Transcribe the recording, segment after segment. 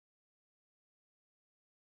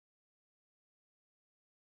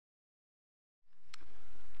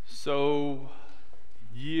So,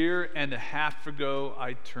 year and a half ago,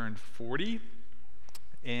 I turned 40,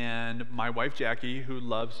 and my wife Jackie, who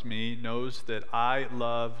loves me, knows that I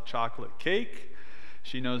love chocolate cake.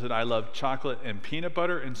 She knows that I love chocolate and peanut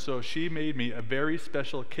butter, and so she made me a very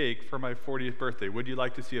special cake for my 40th birthday. Would you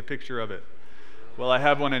like to see a picture of it? Well, I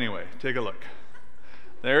have one anyway. Take a look.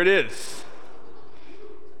 There it is.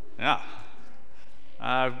 Yeah.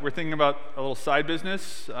 We're thinking about a little side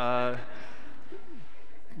business.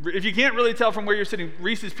 If you can't really tell from where you're sitting,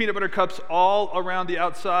 Reese's peanut butter cups all around the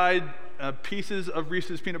outside, pieces of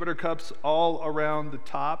Reese's peanut butter cups all around the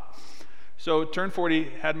top. So turned 40,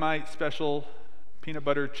 had my special peanut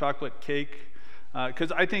butter chocolate cake,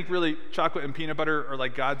 because I think really chocolate and peanut butter are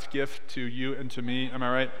like God's gift to you and to me. Am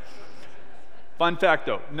I right? Fun fact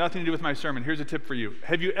though, nothing to do with my sermon. Here's a tip for you.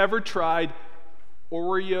 Have you ever tried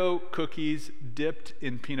Oreo cookies dipped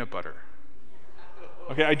in peanut butter?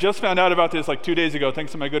 Okay, I just found out about this like 2 days ago,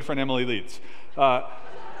 thanks to my good friend Emily Leeds.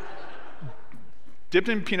 Dipped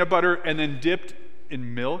in peanut butter and then dipped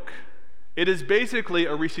in milk. It is basically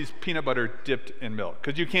a Reese's peanut butter dipped in milk,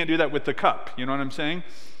 because you can't do that with the cup. You know what I'm saying?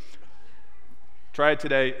 Try it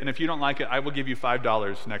today, and if you don't like it, I will give you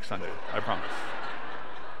 $5 next Sunday. I promise.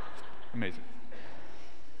 Amazing.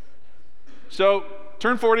 So,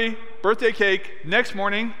 turn 40, birthday cake, next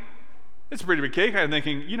morning. It's a pretty big cake. I'm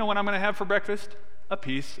thinking, you know what I'm going to have for breakfast? A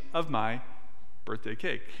piece of my birthday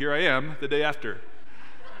cake. Here I am the day after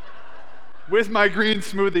with my green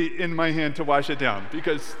smoothie in my hand to wash it down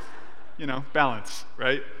because, balance,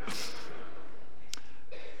 right?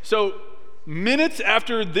 So minutes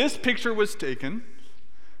after this picture was taken,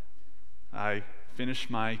 I finish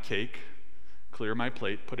my cake, clear my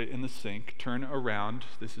plate, put it in the sink, turn around.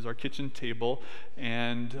 This is our kitchen table,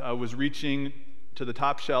 and I was reaching to the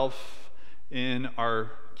top shelf in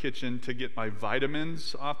our kitchen to get my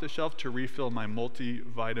vitamins off the shelf, to refill my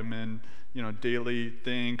multivitamin, daily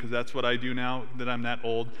thing, because that's what I do now that I'm that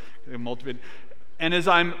old. And as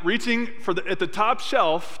I'm reaching at the top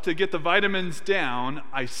shelf to get the vitamins down,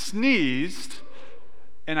 I sneezed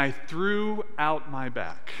and I threw out my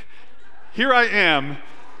back. Here I am,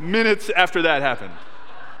 minutes after that happened.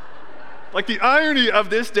 Like, the irony of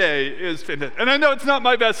this day is fantastic. And I know it's not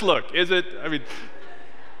my best look, is it?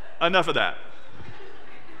 Enough of that.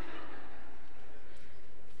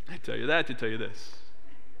 I tell you that to tell you this.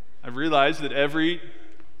 I've realized that every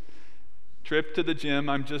trip to the gym,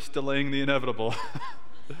 I'm just delaying the inevitable.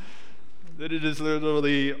 That it is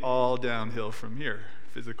literally all downhill from here,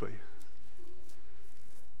 physically.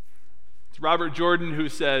 It's Robert Jordan who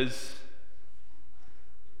says,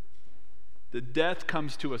 that death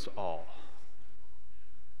comes to us all.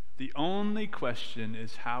 The only question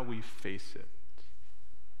is how we face it.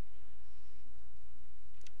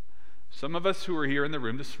 Some of us who are here in the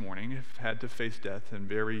room this morning have had to face death in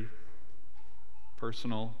very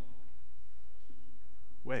personal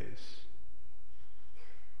ways.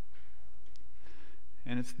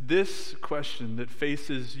 And it's this question that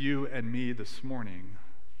faces you and me this morning.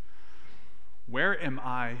 Where am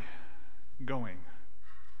I going?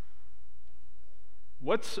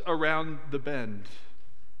 What's around the bend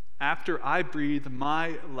after I breathe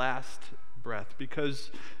my last breath?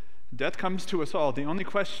 Because death comes to us all. The only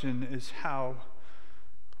question is how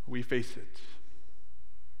we face it.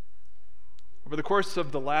 Over the course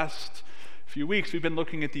of the last few weeks, we've been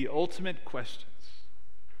looking at the ultimate questions.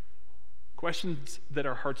 Questions that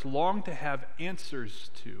our hearts long to have answers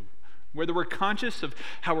to. Whether we're conscious of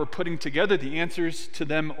how we're putting together the answers to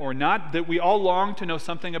them or not, that we all long to know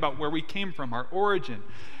something about where we came from, our origin,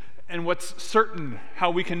 and what's certain,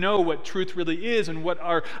 how we can know what truth really is, and what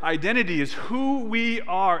our identity is, who we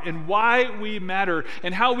are, and why we matter,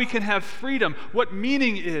 and how we can have freedom, what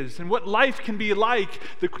meaning is, and what life can be like.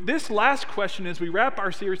 This last question, as we wrap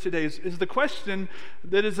our series today, is the question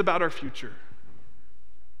that is about our future.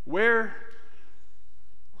 Where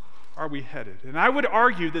are we headed? And I would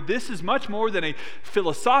argue that this is much more than a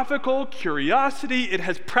philosophical curiosity. It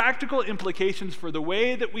has practical implications for the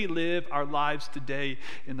way that we live our lives today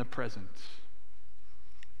in the present.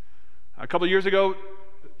 A couple years ago,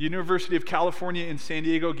 University of California in San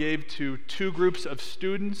Diego gave to two groups of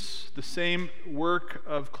students the same work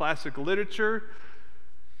of classic literature.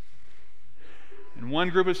 And one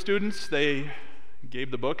group of students, they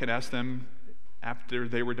gave the book and asked them, after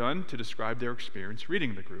they were done, to describe their experience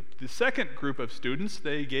reading the group. The second group of students,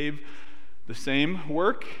 they gave the same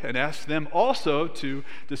work and asked them also to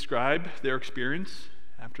describe their experience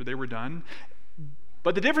after they were done.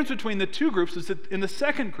 But the difference between the two groups is that in the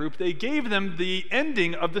second group, they gave them the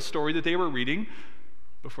ending of the story that they were reading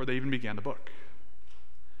before they even began the book.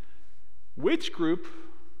 Which group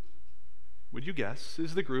would you guess,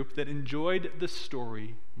 is the group that enjoyed the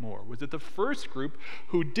story more? Was it the first group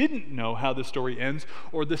who didn't know how the story ends,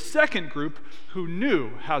 or the second group who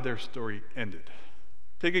knew how their story ended?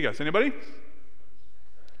 Take a guess. Anybody?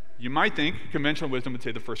 You might think conventional wisdom would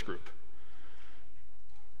say the first group.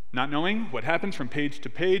 Not knowing what happens from page to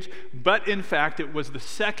page, but in fact it was the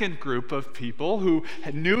second group of people who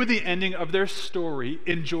knew the ending of their story,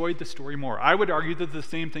 enjoyed the story more. I would argue that the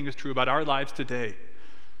same thing is true about our lives today.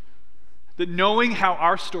 That knowing how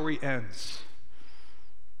our story ends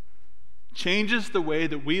changes the way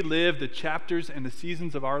that we live the chapters and the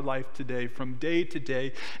seasons of our life today, from day to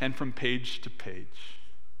day and from page to page.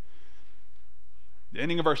 The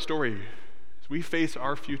ending of our story, as we face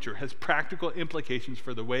our future, has practical implications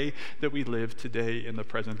for the way that we live today in the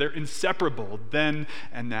present. They're inseparable then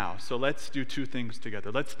and now. So let's do two things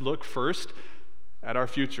together. Let's look first at our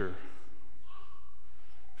future.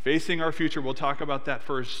 Facing our future, we'll talk about that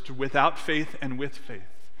first, without faith and with faith.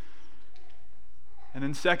 And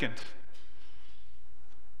then second,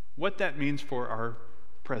 what that means for our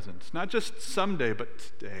present. Not just someday, but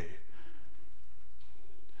today.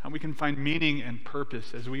 How we can find meaning and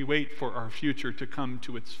purpose as we wait for our future to come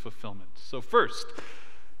to its fulfillment. So first,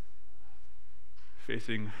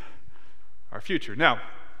 facing our future. Now,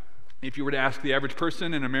 if you were to ask the average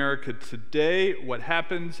person in America today what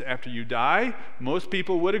happens after you die, most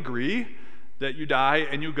people would agree that you die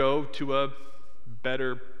and you go to a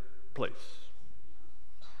better place,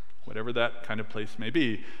 whatever that kind of place may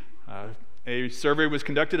be. A survey was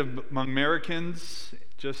conducted among Americans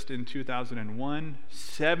just in 2001.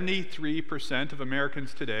 73% of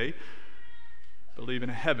Americans today believe in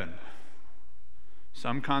a heaven,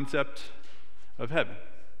 some concept of heaven.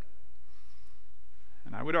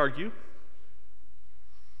 And I would argue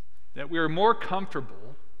that we are more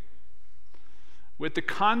comfortable with the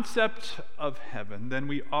concept of heaven than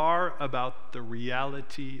we are about the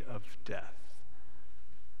reality of death.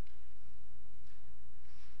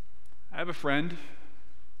 I have a friend,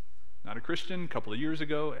 not a Christian, a couple of years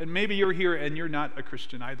ago, and maybe you're here and you're not a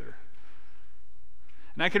Christian either.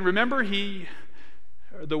 And I can remember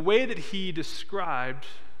the way that he described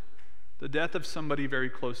the death of somebody very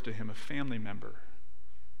close to him, a family member,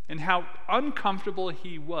 and how uncomfortable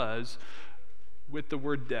he was with the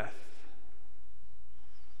word death.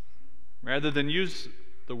 Rather than use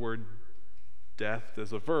the word death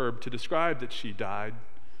as a verb to describe that she died,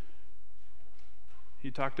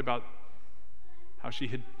 he talked about how she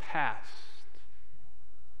had passed,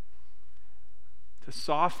 to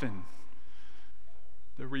soften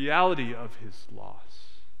the reality of his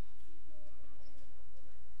loss.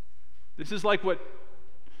 This is like what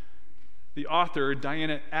the author,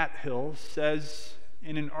 Diana Athill, says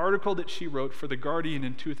in an article that she wrote for The Guardian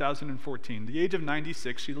in 2014. The age of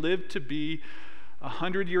 96, she lived to be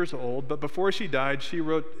 100 years old, but before she died, she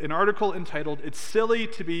wrote an article entitled, "It's Silly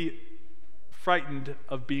to Be Frightened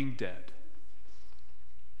of Being Dead."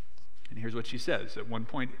 And here's what she says at one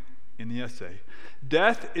point in the essay.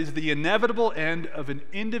 Death is the inevitable end of an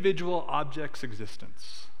individual object's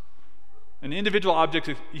existence. An individual object,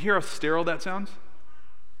 you hear how sterile that sounds?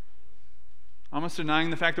 Almost denying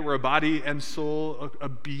the fact that we're a body and soul, a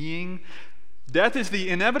being. Death is the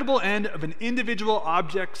inevitable end of an individual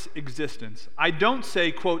object's existence. I don't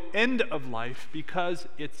say, quote, end of life, because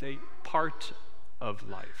it's a part of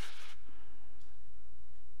life.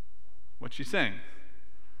 What's she saying?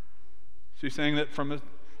 She's saying that from a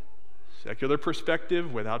secular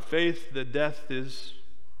perspective, without faith, that death is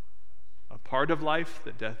a part of life,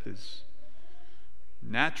 that death is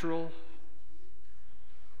natural.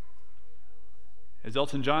 As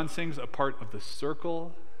Elton John sings, a part of the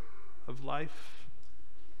circle of life.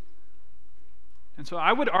 And so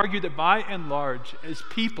I would argue that by and large, as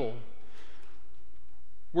people,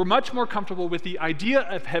 we're much more comfortable with the idea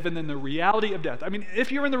of heaven than the reality of death. I mean,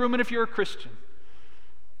 if you're in the room and if you're a Christian,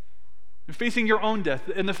 and facing your own death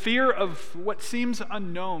and the fear of what seems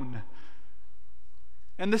unknown,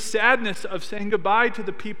 and the sadness of saying goodbye to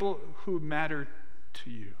the people who matter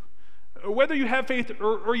to you, whether you have faith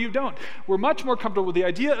or you don't, we're much more comfortable with the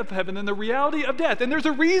idea of heaven than the reality of death. And there's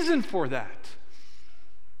a reason for that.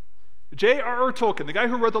 J.R.R. Tolkien, the guy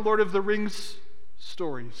who wrote the Lord of the Rings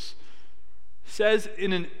stories, says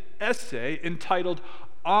in an essay entitled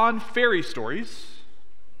On Fairy Stories,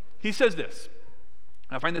 he says this.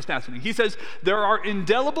 I find this fascinating. He says, there are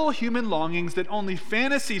indelible human longings that only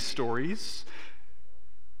fantasy stories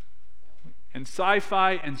and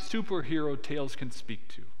sci-fi and superhero tales can speak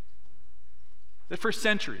to. That for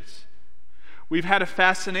centuries, we've had a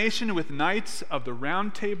fascination with Knights of the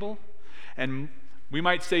Round Table, and we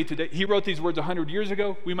might say today, he wrote these words 100 years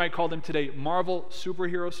ago, we might call them today Marvel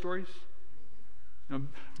superhero stories.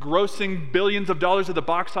 grossing billions of dollars at the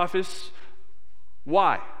box office.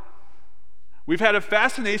 Why? We've had a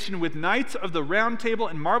fascination with Knights of the Round Table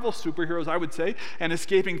and Marvel superheroes, I would say, and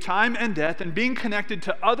escaping time and death and being connected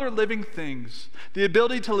to other living things. The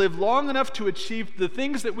ability to live long enough to achieve the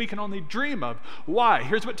things that we can only dream of. Why?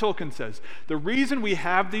 Here's what Tolkien says. The reason we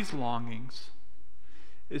have these longings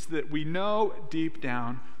is that we know deep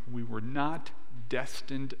down we were not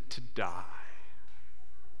destined to die.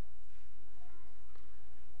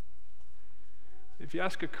 If you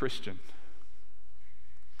ask a Christian,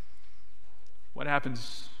 what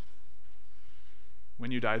happens when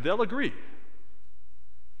you die? They'll agree.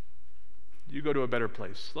 You go to a better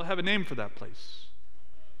place. They'll have a name for that place.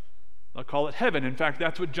 They'll call it heaven. In fact,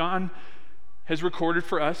 that's what John has recorded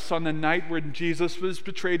for us on the night when Jesus was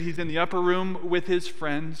betrayed. He's in the upper room with his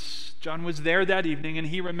friends. John was there that evening, and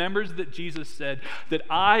he remembers that Jesus said that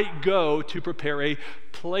I go to prepare a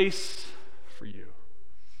place for you.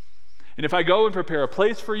 And if I go and prepare a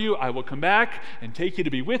place for you, I will come back and take you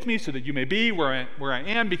to be with me so that you may be where I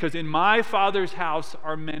am, because in my Father's house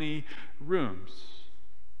are many rooms.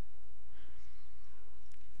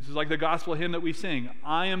 This is like the gospel hymn that we sing.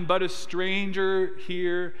 I am but a stranger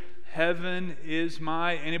here. Heaven is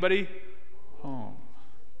my, anybody? Home.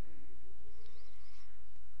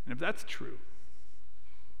 And if that's true,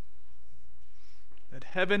 that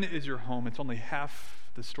heaven is your home, it's only half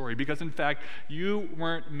the story, because in fact you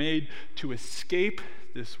weren't made to escape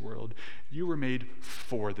this world, you were made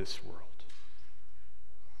for this world.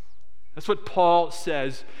 That's what Paul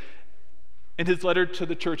says in his letter to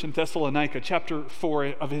the church in Thessalonica, chapter 4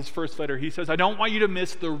 of his first letter. He says, I don't want you to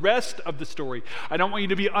miss the rest of the story. I don't want you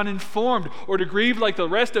to be uninformed or to grieve like the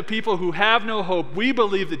rest of people who have no hope. We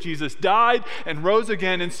believe that Jesus died and rose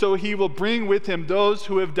again, and so he will bring with him those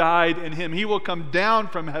who have died in him. He will come down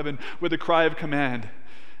from heaven with a cry of command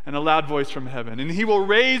and a loud voice from heaven, and he will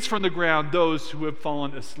raise from the ground those who have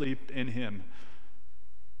fallen asleep in him.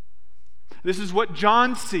 This is what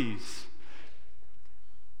John sees.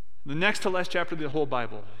 The next to last chapter of the whole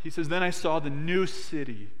Bible, he says, then I saw the new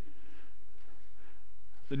city,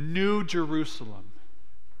 the new Jerusalem,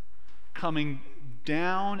 coming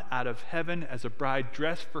down out of heaven as a bride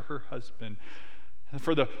dressed for her husband. And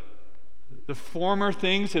for the former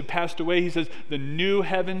things had passed away. He says, the new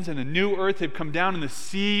heavens and the new earth have come down, and the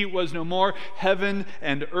sea was no more. Heaven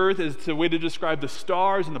and earth is the way to describe the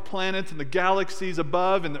stars and the planets and the galaxies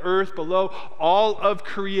above and the earth below. All of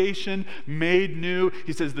creation made new.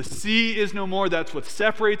 He says, the sea is no more. That's what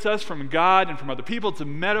separates us from God and from other people. It's a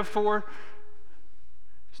metaphor.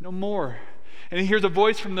 There's no more. And he hears a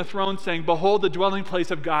voice from the throne saying, behold, the dwelling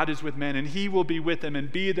place of God is with men, and he will be with them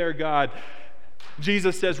and be their God.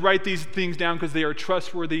 Jesus says, write these things down because they are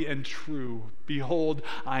trustworthy and true. Behold,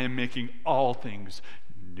 I am making all things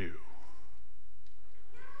new.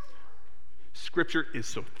 Scripture is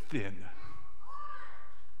so thin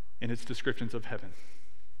in its descriptions of heaven,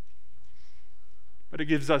 but it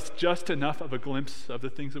gives us just enough of a glimpse of the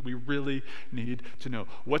things that we really need to know.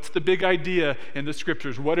 What's the big idea in the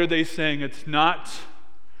Scriptures? What are they saying? It's not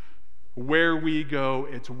where we go,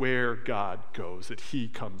 it's where God goes, that he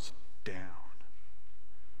comes down.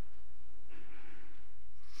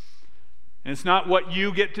 And it's not what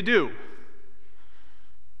you get to do.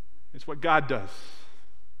 It's what God does.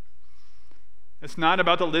 It's not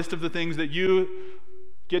about the list of the things that you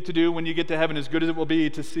get to do when you get to heaven, as good as it will be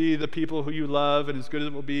to see the people who you love, and as good as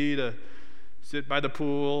it will be to sit by the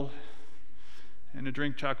pool and to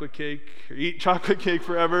drink chocolate cake or eat chocolate cake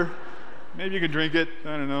forever. Maybe you can drink it,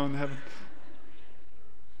 I don't know, in heaven.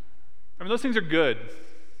 I mean, those things are good.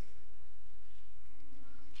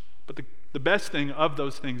 But the best thing of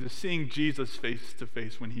those things is seeing Jesus face to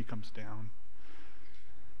face when he comes down.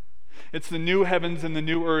 It's the new heavens and the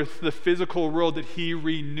new earth, the physical world that he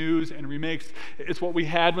renews and remakes. It's what we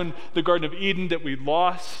had when the Garden of Eden that we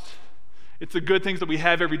lost. It's the good things that we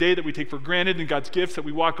have every day that we take for granted, and God's gifts that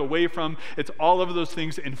we walk away from. It's all of those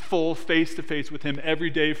things in full face to face with him every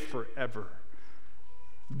day forever.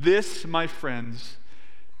 This, my friends,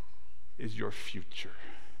 is your future.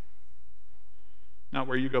 Not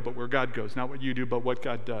where you go, but where God goes. Not what you do, but what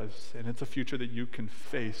God does. And it's a future that you can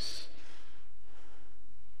face.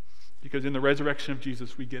 Because in the resurrection of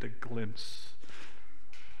Jesus, we get a glimpse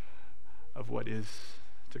of what is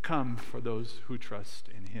to come for those who trust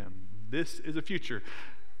in him. This is a future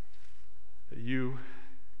that you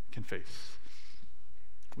can face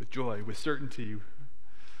with joy, with certainty,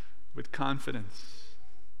 with confidence.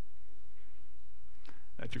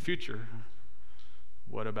 That's your future.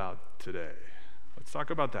 What about today? Let's talk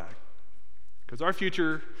about that. Because our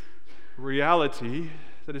future reality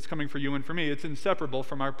that is coming for you and for me, it's inseparable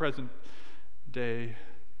from our present day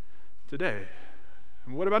to day.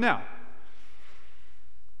 And what about now?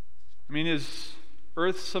 I mean, is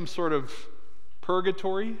earth some sort of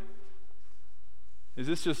purgatory? Is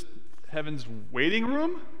this just heaven's waiting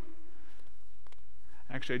room?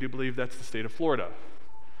 Actually, I do believe that's the state of Florida,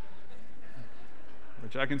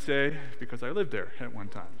 which I can say because I lived there at one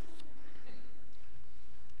time.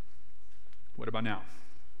 What about now?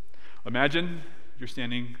 Imagine you're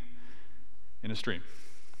standing in a stream,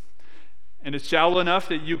 and it's shallow enough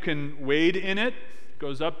that you can wade in it. It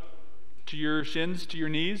goes up to your shins, to your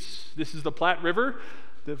knees. This is the Platte River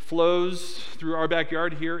that flows through our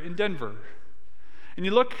backyard here in Denver. And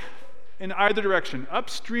you look in either direction,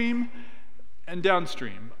 upstream and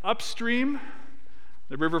downstream. Upstream,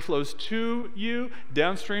 the river flows to you.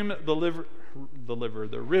 Downstream, the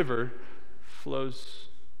river flows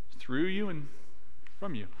through you and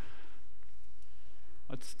from you.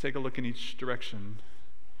 Let's take a look in each direction.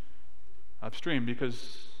 Upstream,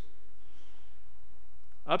 because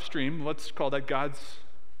upstream, let's call that God's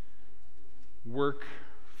work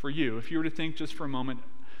for you. If you were to think just for a moment,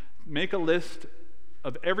 make a list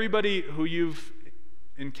of everybody who you've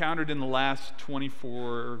encountered in the last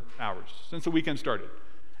 24 hours, since the weekend started.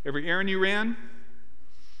 Every errand you ran,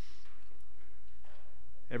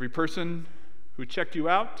 every person who checked you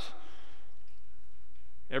out,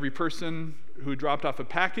 every person who dropped off a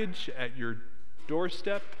package at your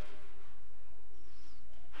doorstep.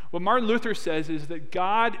 What Martin Luther says is that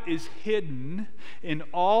God is hidden in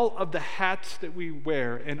all of the hats that we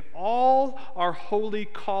wear, and all our holy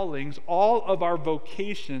callings, all of our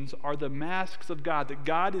vocations are the masks of God, that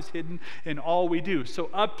God is hidden in all we do. So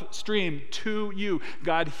upstream to you,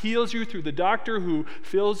 God heals you through the doctor who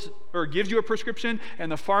fills or gives you a prescription and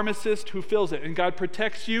the pharmacist who fills it. And God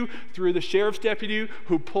protects you through the sheriff's deputy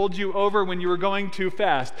who pulled you over when you were going too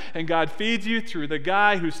fast. And God feeds you through the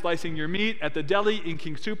guy who's slicing your meat at the deli in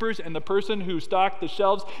King Soopers, and the person who stocked the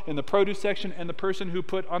shelves in the produce section, and the person who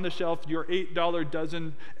put on the shelf your $8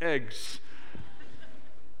 dozen eggs.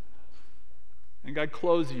 And God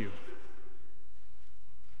clothes you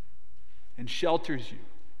and shelters you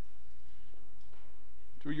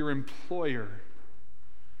through your employer,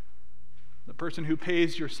 the person who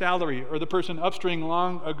pays your salary, or the person upstream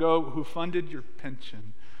long ago who funded your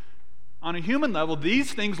pension. On a human level,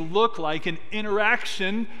 these things look like an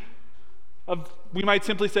interaction of, we might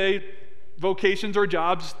simply say, vocations or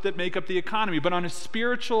jobs that make up the economy. But on a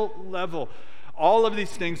spiritual level, all of these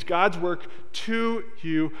things, God's work to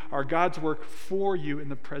you, are God's work for you in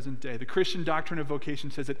the present day. The Christian doctrine of vocation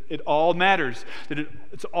says that it all matters, that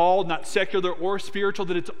it's all not secular or spiritual,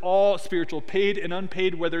 that it's all spiritual, paid and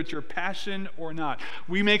unpaid, whether it's your passion or not.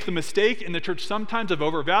 We make the mistake in the church sometimes of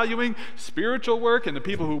overvaluing spiritual work and the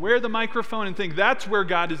people who wear the microphone and think that's where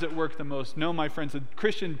God is at work the most. No, my friends,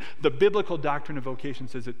 the biblical doctrine of vocation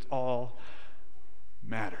says it all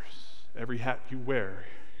matters. Every hat you wear.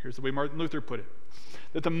 Here's the way Martin Luther put it,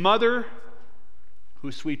 that the mother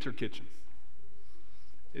who sweeps her kitchen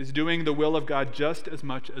is doing the will of God just as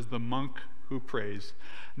much as the monk who prays,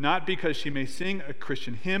 not because she may sing a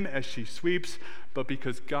Christian hymn as she sweeps, but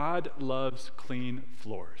because God loves clean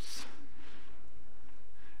floors.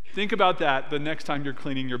 Think about that the next time you're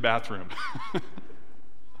cleaning your bathroom.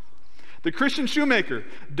 The Christian shoemaker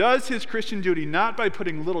does his Christian duty not by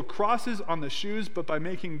putting little crosses on the shoes, but by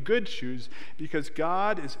making good shoes, because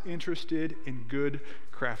God is interested in good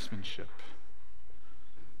craftsmanship.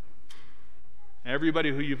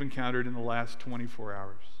 Everybody who you've encountered in the last 24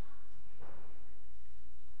 hours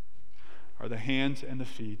are the hands and the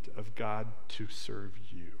feet of God to serve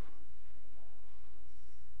you.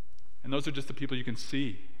 And those are just the people you can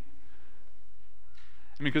see.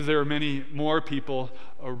 Because there are many more people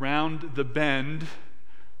around the bend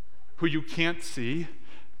who you can't see,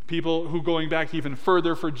 people who, going back even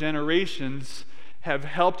further for generations, have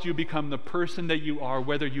helped you become the person that you are,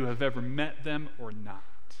 whether you have ever met them or not.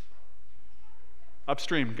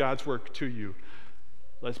 Upstream, God's work to you.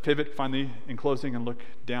 Let's pivot finally in closing and look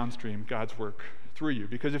downstream, God's work through you.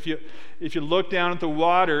 Because if you look down at the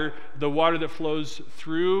water that flows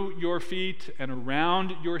through your feet and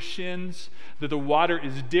around your shins, that the water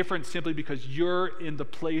is different simply because you're in the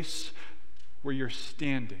place where you're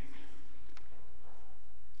standing.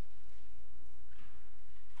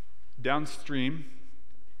 Downstream,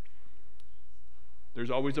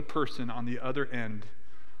 there's always a person on the other end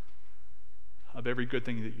of every good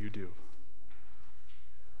thing that you do.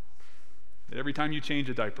 Every time you change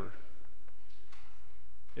a diaper,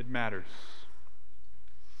 it matters.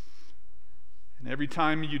 And every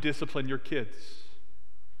time you discipline your kids,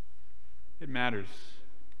 it matters.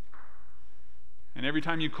 And every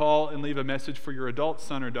time you call and leave a message for your adult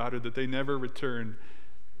son or daughter that they never return,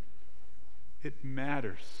 it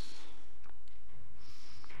matters.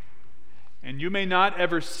 And you may not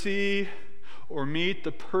ever see or meet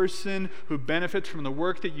the person who benefits from the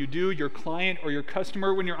work that you do, your client or your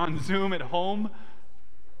customer, when you're on Zoom at home.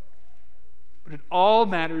 But it all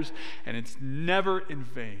matters, and it's never in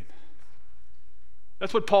vain.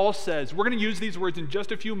 That's what Paul says. We're going to use these words in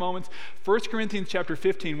just a few moments. 1 Corinthians chapter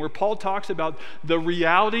 15, where Paul talks about the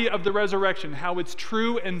reality of the resurrection, how it's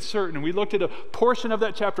true and certain. We looked at a portion of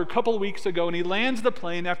that chapter a couple of weeks ago, and he lands the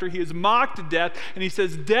plane after he has mocked death, and he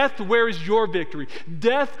says, "Death, where is your victory?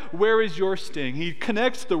 Death, where is your sting?" He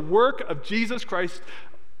connects the work of Jesus Christ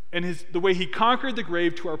and the way he conquered the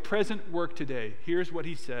grave to our present work today. Here's what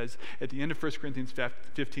he says at the end of 1 Corinthians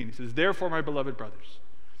 15. He says, "Therefore, my beloved brothers,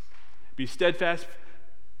 be steadfast,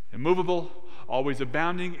 immovable, always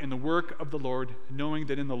abounding in the work of the Lord, knowing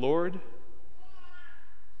that in the Lord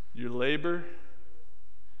your labor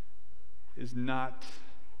is not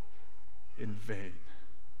in vain."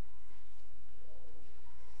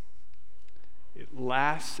 It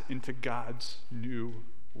lasts into God's new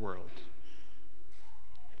world.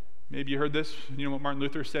 Maybe you heard this. You know what Martin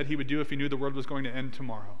Luther said he would do if he knew the world was going to end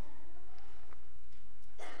tomorrow?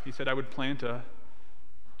 He said, "I would plant a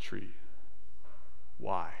tree."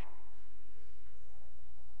 Why?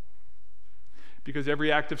 Because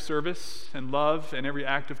every act of service and love and every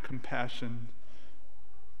act of compassion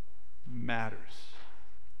matters.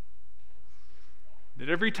 That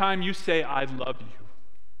every time you say, "I love you,"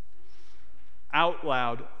 out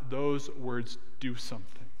loud, those words do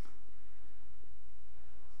something.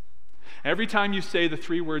 Every time you say the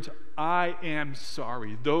three words, "I am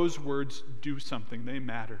sorry," those words do something. They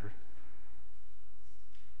matter.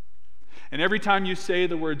 And every time you say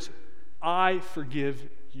the words, "I forgive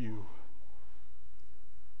you,"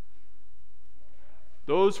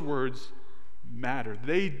 those words matter.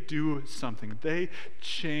 They do something. They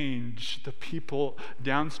change the people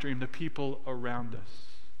downstream, the people around us.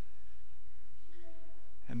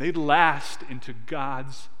 And they last into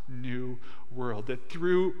God's new world. That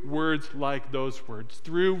through words like those words,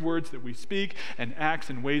 through words that we speak and acts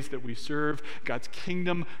and ways that we serve, God's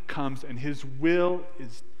kingdom comes and his will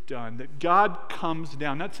is done. That God comes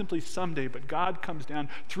down, not simply someday, but God comes down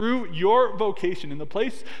through your vocation in the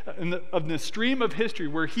place of the stream of history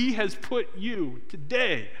where he has put you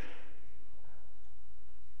today.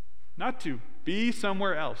 Not to be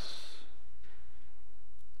somewhere else,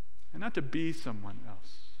 and not to be someone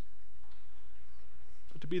else,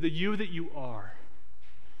 but to be the you that you are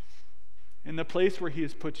in the place where he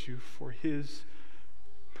has put you for his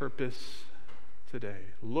purpose today.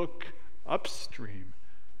 Look upstream.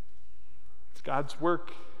 It's God's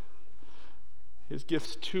work, his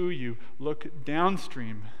gifts to you. Look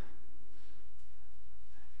downstream.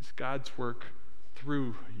 It's God's work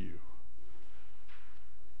through you.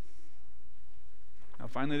 Now,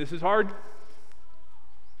 finally, this is hard,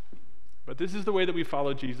 but this is the way that we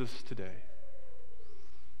follow Jesus today.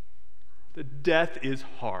 The death is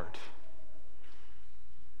hard,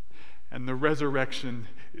 and the resurrection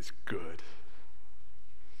is good.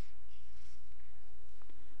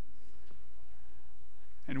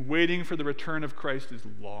 And waiting for the return of Christ is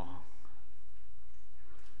long.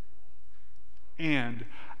 And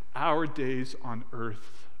our days on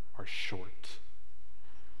earth are short.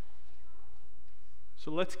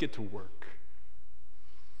 So let's get to work.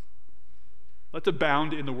 Let's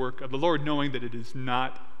abound in the work of the Lord, knowing that it is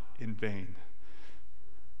not in vain.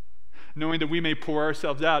 Knowing that we may pour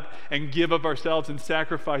ourselves out and give of ourselves and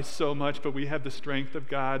sacrifice so much, but we have the strength of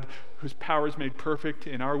God, whose power is made perfect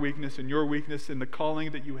in our weakness and your weakness in the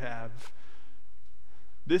calling that you have.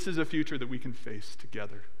 This is a future that we can face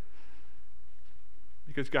together,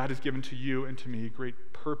 because God has given to you and to me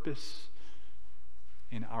great purpose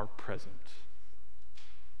in our present.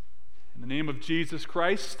 In the name of Jesus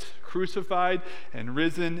Christ, crucified and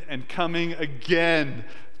risen and coming again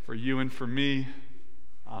for you and for me,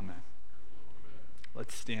 amen.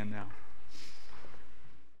 Let's stand now.